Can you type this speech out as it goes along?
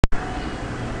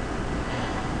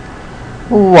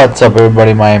What's up,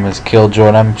 everybody? My name is Killjoy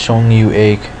and I'm showing you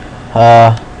a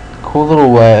cool little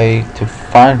way to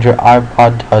find your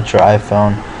iPod Touch or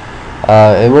iPhone.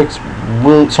 It works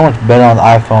really so much better on the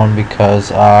iPhone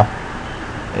because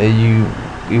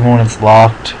even when it's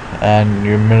locked and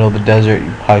you're in the middle of the desert, you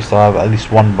probably still have at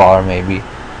least one bar maybe,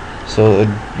 so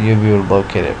you'll be able to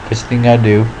locate it. First thing I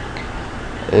do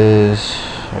is,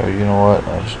 or you know what,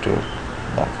 I'll just do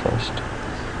that first.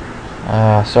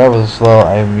 Sorry with slow.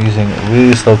 I'm using a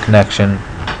really slow connection.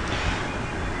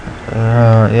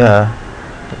 Yeah.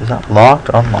 Is that locked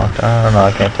or unlocked? I don't know.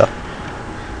 I can't tell.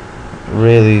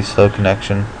 Really slow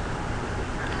connection.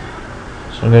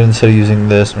 So I'm going to, instead of using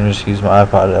this, I'm going to just use my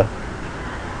iPod to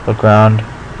look around.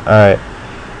 Alright.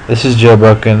 This is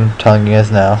jailbroken, telling you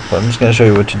guys now, but I'm just going to show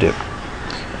you what to do.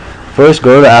 First,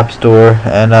 go to the App Store,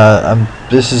 and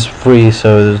this is free,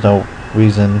 so there's no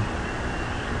reason.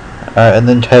 Alright, and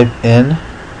then type in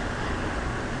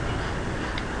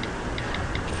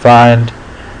Find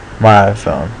My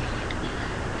iPhone.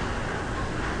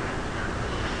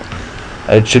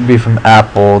 It should be from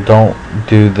Apple. Don't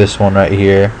do this one right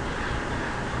here.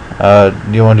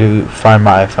 You want to Find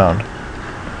My iPhone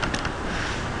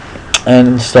and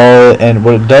install it, and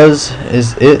what it does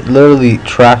is it literally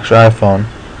tracks your iPhone,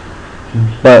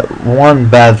 but one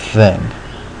bad thing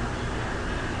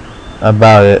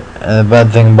about it, and the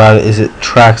bad thing about it is it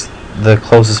tracks the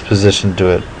closest position to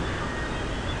it.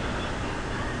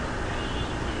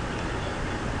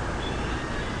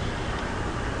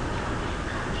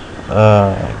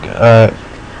 Oh my god.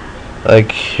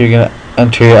 Like, you're gonna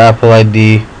enter your Apple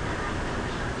ID.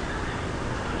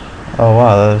 Oh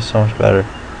wow, that is so much better.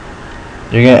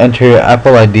 You're gonna enter your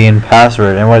Apple ID and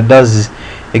password, and what it does is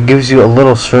it gives you a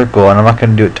little circle, and I'm not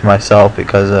gonna do it to myself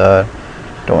because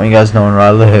don't want you guys knowing where I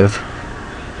live.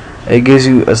 It gives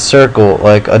you a circle,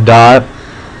 like a dot,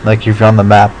 like if you're on the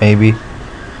map maybe.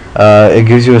 It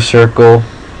gives you a circle,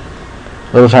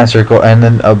 little tiny circle, and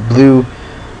then a blue,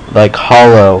 like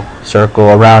hollow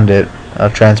circle around it, a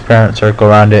transparent circle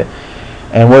around it.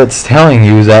 And what it's telling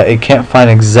you is that it can't find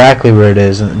exactly where it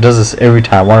is, and it does this every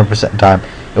time, 100% of the time.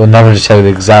 It will never just tell you the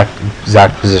exact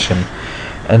position.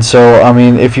 And so, I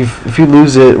mean, if you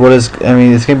lose it, it's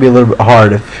gonna be a little bit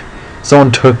hard if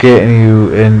someone took it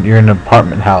and you're in an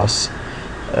apartment house.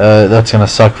 That's gonna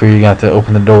suck for you. You're gonna have to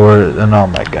open the door, and oh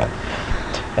my god.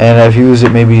 And if you use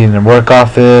it maybe in a work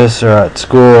office or at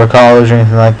school or college or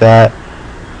anything like that,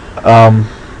 and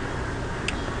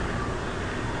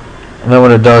then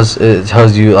what it does, it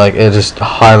tells you, like, it just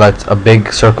highlights a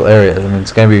big circle area. I mean,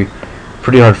 it's gonna be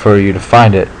pretty hard for you to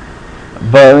find it,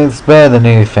 but I mean, it's better than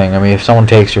anything. I mean, if someone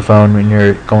takes your phone when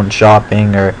you're going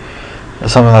shopping or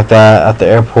something like that at the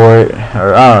airport,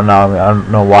 or I don't know. I mean, I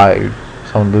don't know why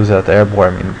someone loses it at the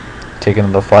airport. I mean,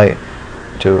 taking the flight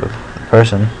to a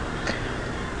person.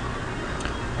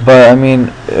 But I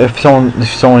mean, if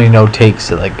someone you know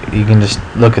takes it, like, you can just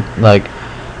look at, like,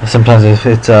 sometimes if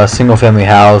it's a single family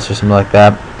house or something like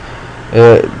that,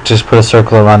 just put a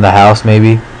circle around the house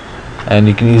maybe, and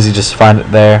you can easily just find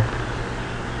it there.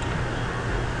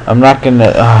 I'm not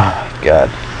gonna, oh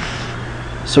god.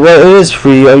 So it is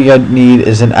free. All you need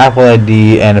is an Apple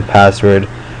ID and a password.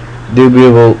 You'll be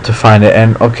able to find it.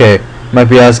 And okay, you might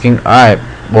be asking, alright,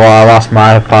 well, I lost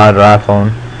my iPod or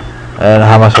iPhone, and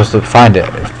how am I supposed to find it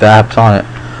if the app's on it?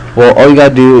 Well, all you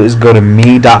gotta do is go to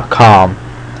me.com.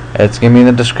 It's gonna be in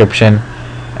the description,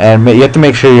 and you have to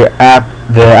make sure the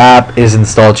app is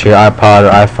installed to your iPod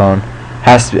or iPhone.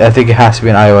 I think it has to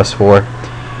be an iOS 4.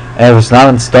 And if it's not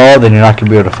installed, then you're not gonna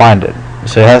be able to find it.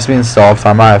 So it has to be installed.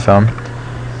 Find my iPhone.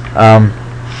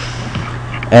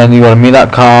 And you go to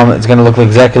me.com. It's gonna look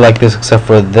exactly like this, except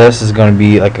for this is gonna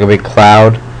be like a big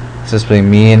cloud. It's just being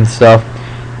me and stuff.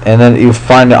 And then you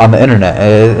find it on the internet.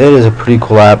 It is a pretty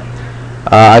cool app.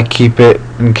 I keep it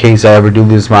in case I ever do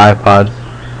lose my iPod.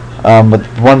 But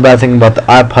one bad thing about the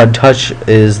iPod Touch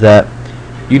is that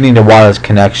you need a wireless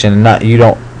connection.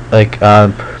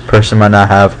 Person might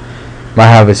have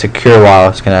a secure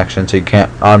wireless connection, so you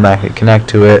can't automatically connect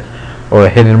to it, or a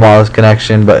hidden wireless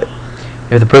connection. But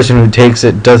if the person who takes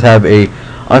it does have a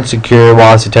unsecure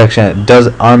wireless detection, it does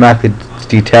automatically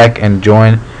detect and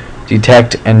join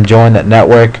that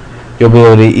network. You'll be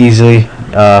able to easily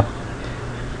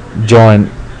join.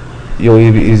 You'll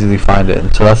easily find it.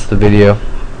 And so that's the video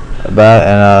about it,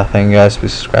 and thank you guys.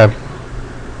 Please subscribe.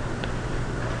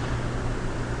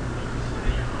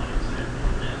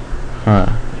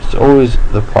 It's always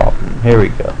the problem. Here we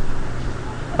go.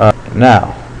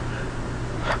 Now.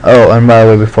 Oh, and by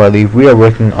the way, before I leave, we are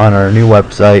working on our new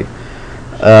website.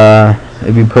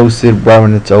 It'll be posted right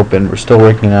when it's open. We're still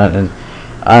working on it, and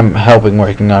I'm helping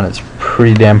working on it. It's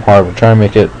pretty damn hard. We're trying to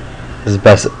make it as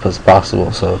best as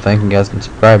possible. So thank you guys and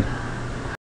subscribe.